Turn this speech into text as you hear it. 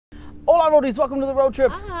Hola, Roadies. Welcome to the road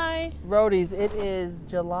trip. Hi. Roadies, it is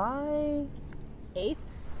July 8th?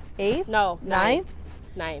 8th? No. 9th?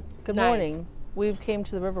 9th. Good morning. We've came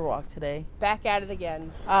to the Riverwalk today. Back at it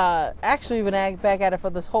again. Actually, we've been back at it for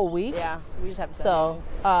this whole week. Yeah, we just have to.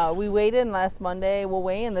 So, we weighed in last Monday. We'll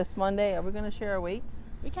weigh in this Monday. Are we going to share our weights?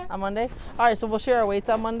 We can. On Monday? All right, so we'll share our weights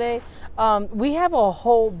on Monday. We have a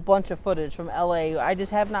whole bunch of footage from LA. I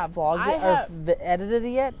just have not vlogged it or edited it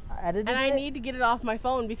yet. I need to get it off my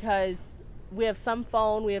phone because we have some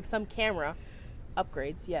phone, we have some camera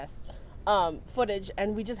upgrades, yes, footage,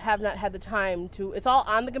 and we just have not had the time to. It's all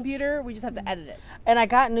on the computer. We just have to edit it. And I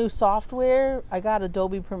got new software. I got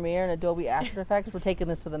Adobe Premiere and Adobe After Effects. We're taking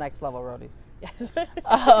this to the next level, Roadies. Yes.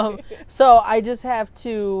 So I just have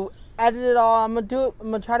to edit it all. I'm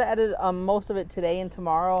gonna try to edit most of it today and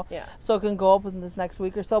tomorrow. Yeah. So it can go up within this next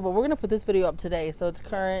week or so. But we're gonna put this video up today, so it's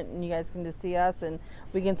current and you guys can just see us and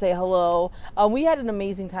we can say hello. We had an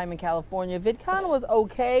amazing time in California. VidCon was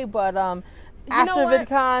okay, but after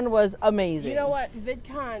VidCon was amazing. You know what?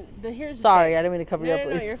 VidCon. Here's. Sorry, I didn't mean to cover you up.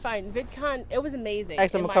 No, you're fine. VidCon. It was amazing.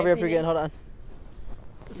 Actually, I'm gonna cover you up again. Hold on.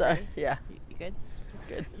 Sorry. Yeah. You good?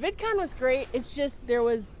 Good. VidCon was great. It's just there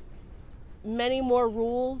was many more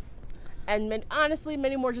rules. And honestly,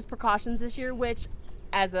 many more just precautions this year, which,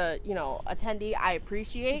 as a attendee, I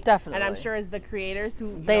appreciate. Definitely. And I'm sure as the creators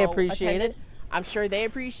who appreciate attended, it. I'm sure they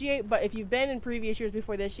appreciate. But if you've been in previous years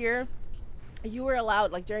before this year, you were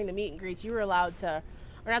allowed, like during the meet and greets, you were allowed to,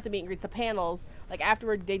 or not the meet and greets, the panels. Like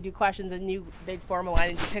afterward, they'd do questions and they'd form a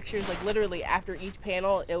line and do pictures. Like literally after each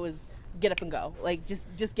panel, it was get up and go. Like just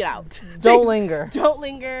get out. Don't linger. Don't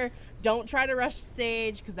linger. Don't try to rush the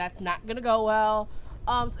stage because that's not gonna go well.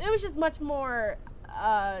 So it was just much more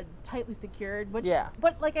tightly secured, which, yeah.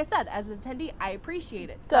 But like I said, as an attendee, I appreciate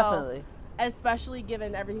it. Definitely. So, especially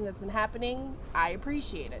given everything that's been happening, I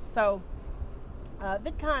appreciate it. So,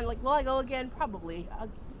 VidCon, like, will I go again? Probably.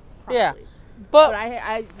 Yeah. But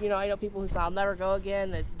I know people who say I'll never go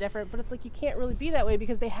again. It's different, but it's like you can't really be that way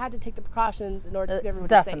because they had to take the precautions in order to keep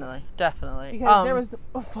everybody safe. Definitely. Because there was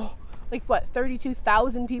like what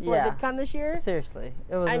 32,000 people at VidCon this year. Seriously,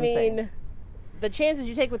 it was insane. Mean, the chances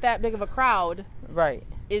you take with that big of a crowd, right,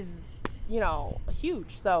 is,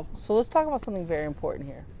 huge. So let's talk about something very important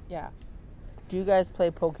here. Yeah. Do you guys play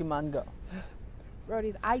Pokemon Go?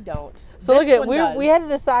 Roadies, I don't. So look at we had to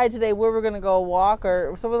decide today where we're gonna go walk,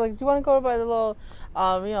 or so we're like, do you want to go by the little,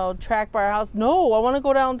 track by our house? No, I want to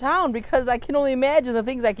go downtown because I can only imagine the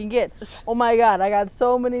things I can get. Oh my God, I got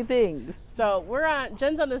so many things. So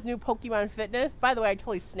Jen's on this new Pokemon Fitness. By the way, I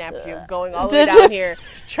totally snapped you going all the way down here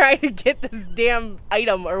trying to get this damn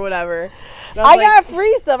item or whatever. I got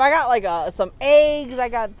free stuff. I got like some eggs. I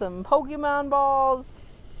got some Pokemon balls.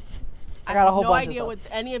 I got a whole bunch of stuff. I have no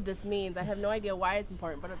idea what any of this means. I have no idea why it's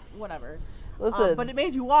important, but it's whatever. Listen. But it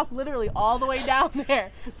made you walk literally all the way down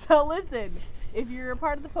there. So listen, if you're a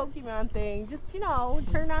part of the Pokemon thing, just,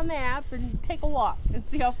 turn on the app and take a walk and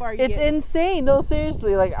see how far you get. It's insane. No,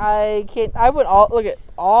 seriously. Like, I would look at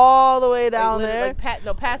all the way down there. Like,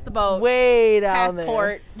 past the boat. Way down there.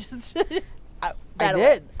 Port. Just I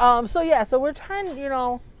did. So we're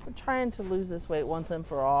trying, to lose this weight once and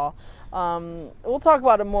for all. We'll talk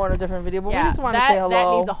about it more in a different video, but we just want to say hello.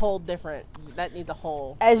 That needs a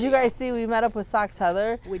whole. As you guys see, we met up with Socks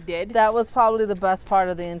Heather. We did. That was probably the best part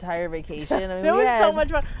of the entire vacation. I mean, it was so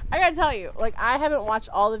much fun. I gotta tell you, like, I haven't watched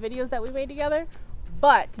all the videos that we made together,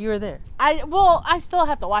 but you were there. I still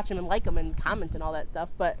have to watch them and like them and comment and all that stuff.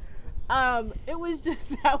 But it was just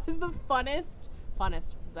that was the funnest.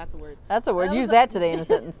 That's a word. That's a word. Use that today in a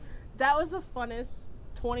sentence. That was the funnest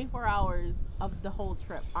 24 hours of the whole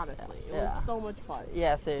trip, honestly. It was so much fun.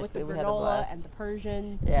 Yeah, seriously, with the we had a blast. And the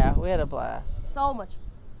Persian. Yeah, we had a blast. So much.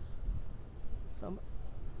 Is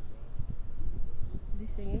he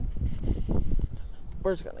singing?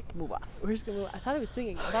 We're just gonna move on. I thought he was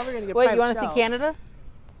singing. I thought we were gonna get. Wait, you want to see Canada?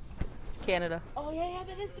 Canada. Oh yeah,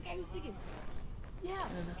 that is the guy who's singing. Yeah,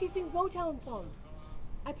 he sings Motown songs.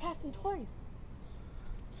 I passed him twice.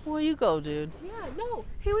 Where you go, dude? Yeah, no,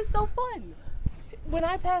 he was so fun. When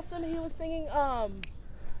I passed him, he was singing,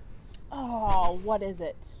 what is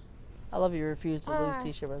it? I love your Refuse to Lose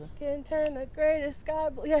t-shirt, brother. Can turn the greatest sky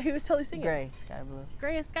blue. Yeah, he was totally singing. Gray sky blue.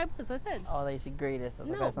 Grayest sky blue, that's what I said. Oh, they said greatest. I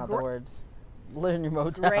was like, that's not the words. Learn your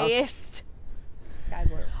Motown. Grayest sky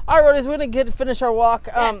blue. All right, Roadies, we're going to finish our walk.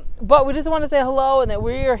 Yeah. But we just want to say hello and that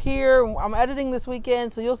we are here. I'm editing this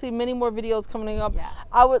weekend, so you'll see many more videos coming up. Yeah.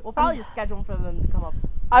 We'll probably just schedule for them to come up.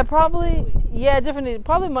 Probably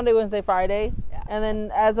Monday, Wednesday, Friday. Yeah. And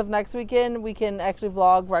then as of next weekend, we can actually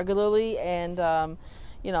vlog regularly and,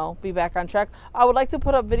 you know, be back on track. I would like to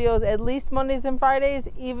put up videos at least Mondays and Fridays,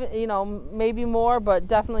 even, you know, maybe more, but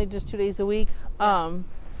definitely just 2 days a week. And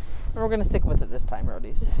we're going to stick with it this time,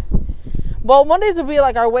 Roadies. Well, Mondays would be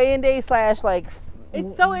like our weigh-in day / like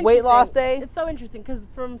it's so weight loss day. It's so interesting because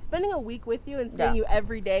from spending a week with you and seeing you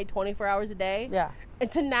every day, 24 hours a day,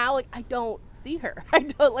 and to now, like, I don't see her. I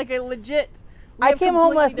don't, like, I legit. I came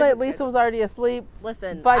home last night. Lisa was already asleep.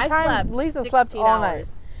 Listen, by the time Lisa slept all night.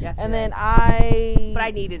 Yesterday. And then But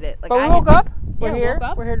I needed it. Like, but we woke up. We're here. Woke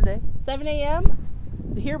up. We're here today. 7 a.m.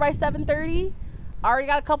 Here by 7:30. Already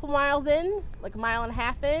got a couple miles in, like a mile and a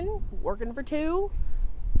half in. Working for 2.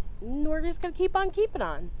 And we're just gonna keep on keeping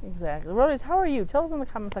on. Exactly. Roadies, how are you? Tell us in the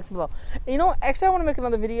comment section below. You know, actually, I want to make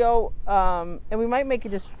another video, and we might make it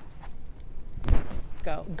just.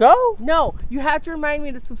 Go? No, you have to remind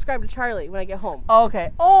me to subscribe to Charlie when I get home. Okay.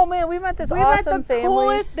 Oh man, we met this awesome family.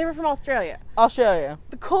 Coolest. They were from Australia. Australia.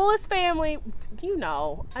 The coolest family. You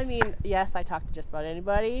know, I mean, yes, I talk to just about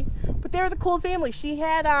anybody, but they were the coolest family. She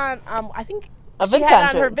had on, I think she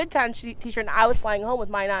had on her VidCon t-shirt, and I was flying home with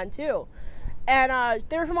mine on too. And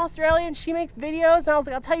they were from Australia, and she makes videos, and I was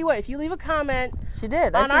like, I'll tell you what, if you leave a comment, she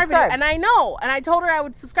did on our video, and I know, and I told her I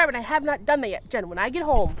would subscribe, and I have not done that yet. Jen, when I get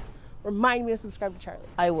home, remind me to subscribe to Charlie.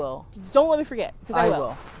 I will. Don't let me forget, because I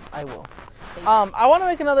will. I will. I want to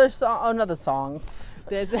make another song.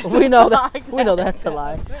 We know that's a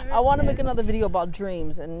lie. I want to make another video about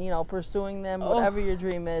dreams and, you know, pursuing them, whatever your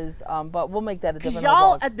dream is. But we'll make that a different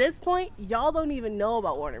y'all at this point, y'all don't even know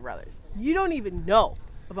about Warner Brothers. You don't even know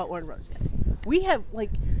about Warner Brothers yet. We have,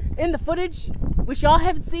 like, in the footage, which y'all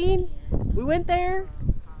haven't seen, we went there.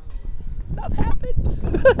 Stuff happened.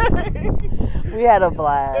 We had a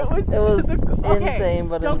blast. It was insane.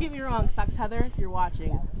 But don't get me wrong, Sucks Heather, if you're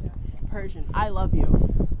watching, Persian, I love you.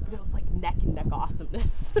 But it was like neck and neck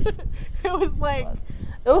awesomeness. It was like.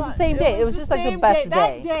 It was the same day. It was just like the best day.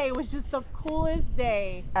 That day was just the coolest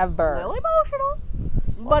day ever. A little emotional,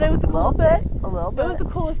 but it was the coolest day. A little bit. It was the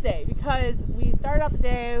coolest day because we started out the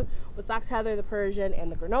day with Socks Heather, the Persian,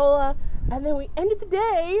 and the granola, and then we ended the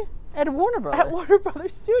day at Warner Brothers. At Warner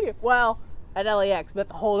Brothers Studio. Well, at LAX, but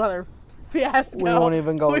that's a whole other fiasco. We won't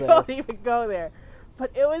even go there. We won't even go there.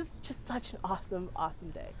 But it was just such an awesome,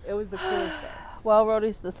 awesome day. It was the coolest day. Well,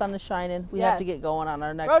 Roadies, the sun is shining. We have to get going on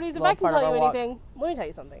our next Roadies, if I can tell you walk. anything, let me tell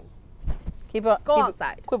you something. Go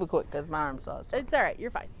outside. Quick, because my arm's so. It's all right. You're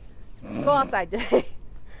fine. Go outside today.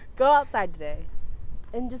 Go outside today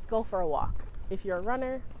and just go for a walk. If you're a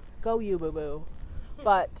runner, go you, boo-boo.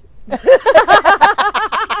 But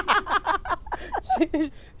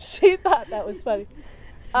she thought that was funny.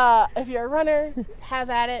 If you're a runner, have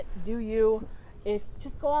at it. Do you.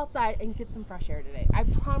 Just go outside and get some fresh air today. I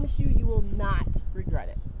promise you, you will not regret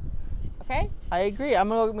it. Okay? I agree. I'm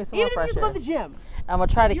gonna go get me some more fresh air. Even if you just go to the gym. I'm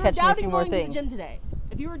gonna try to catch me a few more things. To the gym today.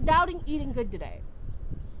 If you were doubting eating good today,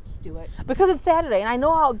 just do it. Because it's Saturday and I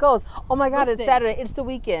know how it goes. Oh my God, it's Saturday. It's the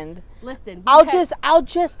weekend. Listen, I'll just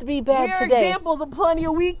be bad today. We're examples of plenty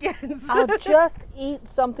of weekends. I'll just eat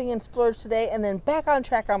something and splurge today and then back on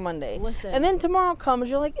track on Monday. Listen. And then tomorrow comes,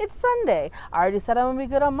 you're like, it's Sunday. I already said I'm gonna be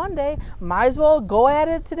good on Monday. Might as well go at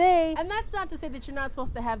it today. And that's not to say that you're not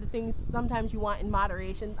supposed to have the things sometimes you want in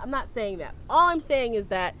moderation. I'm not saying that. All I'm saying is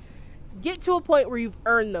that get to a point where you've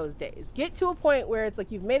earned those days. Get to a point where it's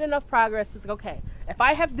like you've made enough progress. It's like, okay, if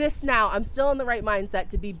I have this now, I'm still in the right mindset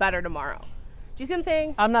to be better tomorrow. Do you see what I'm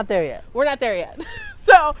saying? I'm not there yet. We're not there yet.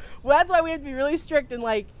 So that's why we have to be really strict and,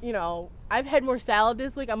 like, you know, I've had more salad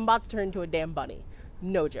this week. I'm about to turn into a damn bunny.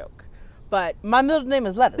 No joke. But my middle name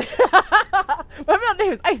is lettuce. My middle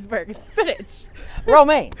name is iceberg and spinach.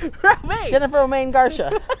 Romaine. Romaine. Jennifer Romaine Garcia.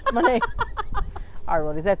 That's my name. All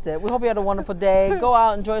right, Roadies, that's it. We hope you had a wonderful day. Go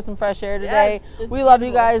out, enjoy some fresh air today. Yes, we love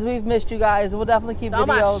you guys. We've missed you guys. We'll definitely keep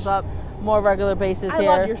videos up more regular basis here.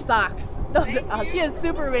 I love your socks. Those are, she has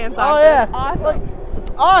Superman socks. Oh, yeah. Awesome.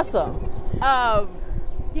 It's awesome.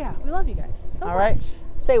 Yeah, we love you guys so All right. much.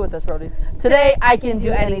 Say with us, Roadies. Today I can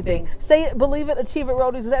do anything. Say it, believe it, achieve it,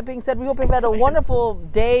 Roadies. With that being said, we hope you've had a wonderful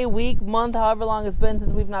day, week, month, however long it's been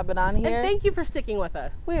since we've not been on here. And thank you for sticking with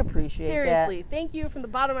us. We appreciate that. Seriously, thank you from the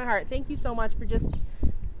bottom of my heart. Thank you so much for just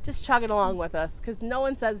chugging along with us, because no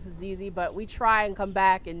one says this is easy, but we try and come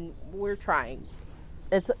back, and we're trying.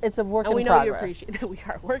 It's a work in progress. And we know you appreciate that. We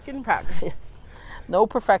are a work in progress. Yes. No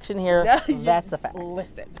perfection here. That's a fact.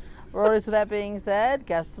 Listen. Roadies, with that being said,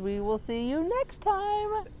 guess we will see you next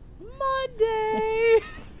time. Monday.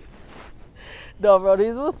 No,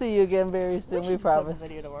 Roadies, we'll see you again very soon. We promise. Put a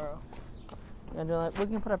video tomorrow. We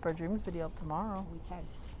can put up our dreams video up tomorrow. We can.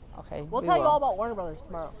 Okay. We'll tell you all about Warner Brothers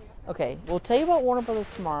tomorrow. Okay, we'll tell you about Warner Brothers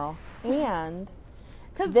tomorrow, and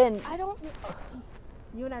because then I don't.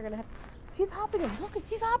 You and I are gonna have. He's hopping him. Look,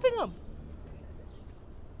 he's hopping him.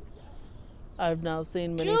 I've now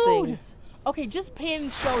seen many Dude. things. Okay, just pan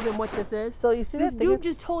and show them what this is. So you see This that dude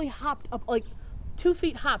just totally hopped up, like 2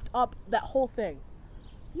 feet hopped up that whole thing.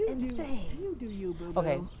 Insane. You do you, boo boo.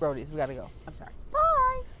 Okay, Roadies, we gotta go. I'm sorry.